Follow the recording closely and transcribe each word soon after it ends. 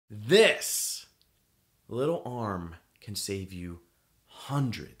This little arm can save you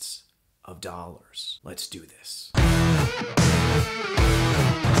hundreds of dollars. Let's do this.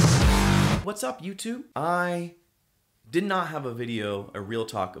 What's up, YouTube? I did not have a real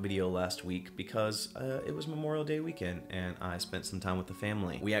talk video last week because it was Memorial Day weekend and I spent some time with the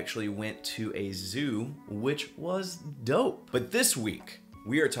family. We actually went to a zoo, which was dope. But this week,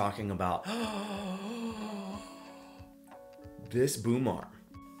 we are talking about this boom arm.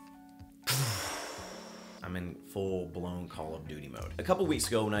 I'm in full-blown Call of Duty mode. A couple weeks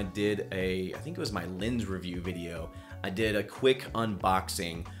ago when I did I think it was my lens review video, I did a quick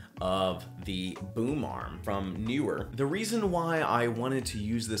unboxing of the boom arm from Newer. The reason why I wanted to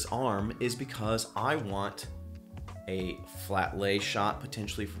use this arm is because I want a flat lay shot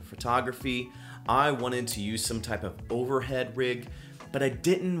potentially for photography. I wanted to use some type of overhead rig, but I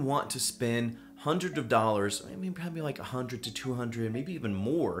didn't want to spend hundreds of dollars, I mean probably like 100 to 200, maybe even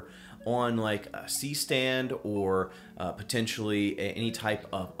more, on like a C-stand or potentially any type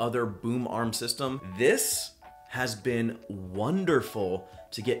of other boom arm system. This has been wonderful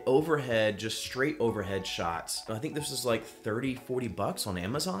to get overhead, just straight overhead shots. I think this is like 30, 40 bucks on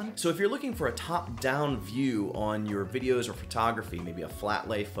Amazon. So if you're looking for a top-down view on your videos or photography, maybe a flat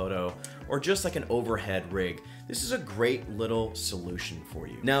lay photo, or just like an overhead rig, this is a great little solution for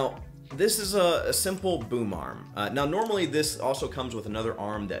you. Now, this is a simple boom arm. Now, normally this also comes with another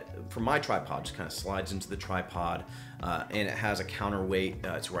arm that, for my tripod, just kind of slides into the tripod, and it has a counterweight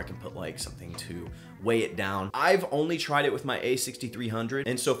to where I can put like something to weigh it down. I've only tried it with my A6300,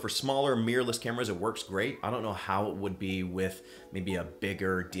 and so for smaller mirrorless cameras, it works great. I don't know how it would be with maybe a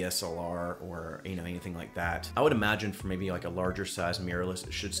bigger DSLR or anything like that. I would imagine for maybe like a larger size mirrorless,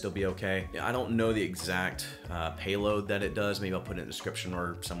 it should still be okay. I don't know the exact payload that it does. Maybe I'll put it in the description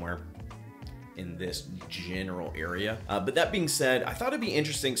or somewhere in this general area. But that being said, I thought it'd be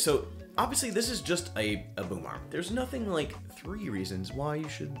interesting. So obviously this is just a boom arm. There's nothing like 3 reasons why you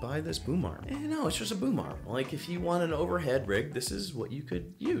should buy this boom arm. No, it's just a boom arm. Like if you want an overhead rig, this is what you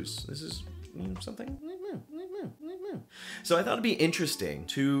could use. This is something. So I thought it'd be interesting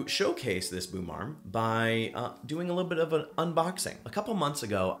to showcase this boom arm by doing a little bit of an unboxing. A couple months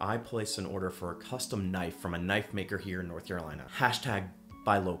ago, I placed an order for a custom knife from a knife maker here in North Carolina. Hashtag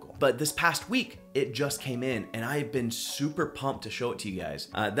buy local. But this past week, it just came in and I've been super pumped to show it to you guys.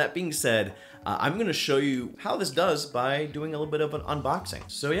 That being said, I'm gonna show you how this does by doing a little bit of an unboxing.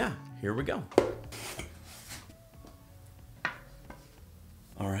 So yeah, here we go.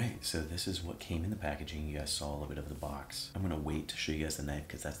 All right, so this is what came in the packaging. You guys saw a little bit of the box. I'm gonna wait to show you guys the knife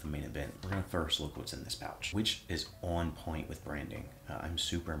because that's the main event. We're gonna first look what's in this pouch, which is on point with branding. I'm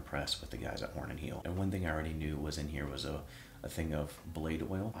super impressed with the guys at Horn & Heel. And one thing I already knew was in here was a thing of blade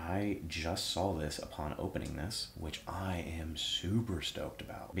oil. I just saw this upon opening this, which I am super stoked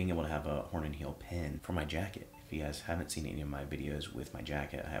about. Being able to have a Horn & Heel pin for my jacket. If you guys haven't seen any of my videos with my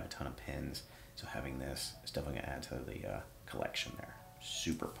jacket, I have a ton of pins. So having this is definitely gonna add to the collection there.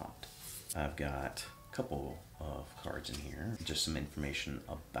 Super pumped. I've got a couple of cards in here. Just some information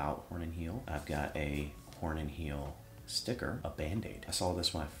about Horn & Heel. I've got a Horn & Heel sticker, a Band-Aid. I saw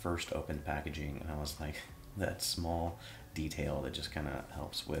this when I first opened packaging and I was like, that small detail that just kind of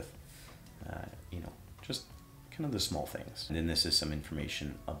helps with, just kind of the small things. And then this is some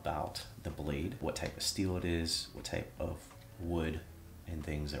information about the blade, what type of steel it is, what type of wood and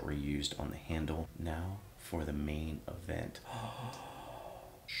things that were used on the handle. Now for the main event.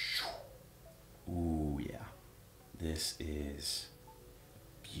 Ooh, yeah. This is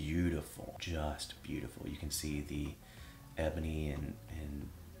beautiful, just beautiful. You can see the ebony and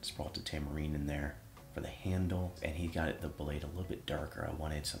sprouted tamarine in there for the handle, and he got the blade a little bit darker. I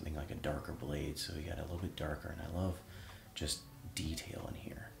wanted something like a darker blade, so he got it a little bit darker, and I love just detail in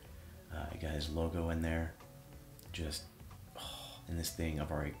here. He got his logo in there, just, and this thing, I've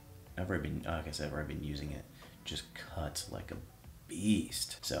already been, like I said, I've already been using it, just cuts like a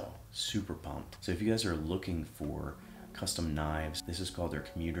beast. So super pumped. So if you guys are looking for custom knives, this is called their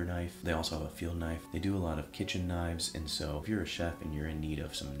commuter knife. They also have a field knife. They do a lot of kitchen knives, and so if you're a chef and you're in need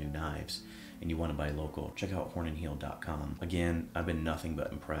of some new knives and you want to buy local, check out hornandheel.com. Again, I've been nothing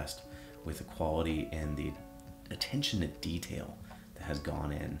but impressed with the quality and the attention to detail that has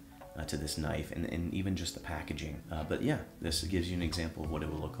gone in to this knife, and even just the packaging. But yeah, this gives you an example of what it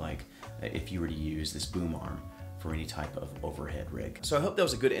would look like if you were to use this boom arm for any type of overhead rig. So I hope that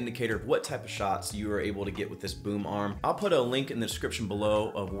was a good indicator of what type of shots you are able to get with this boom arm. I'll put a link in the description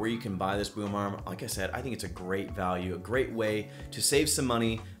below of where you can buy this boom arm. Like I said, I think it's a great value, a great way to save some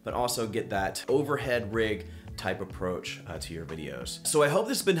money, but also get that overhead rig type approach to your videos. So I hope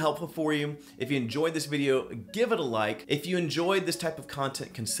this has been helpful for you. If you enjoyed this video, give it a like. If you enjoyed this type of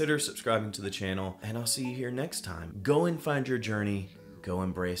content, consider subscribing to the channel, and I'll see you here next time. Go and find your journey. Go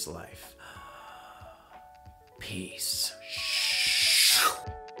embrace life. Peace.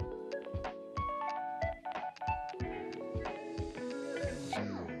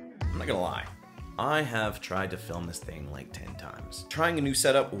 I'm not gonna lie, I have tried to film this thing like 10 times. Trying a new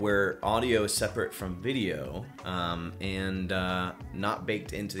setup where audio is separate from video and not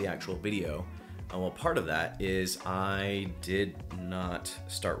baked into the actual video. Well, part of that is I did not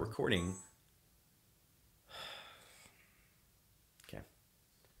start recording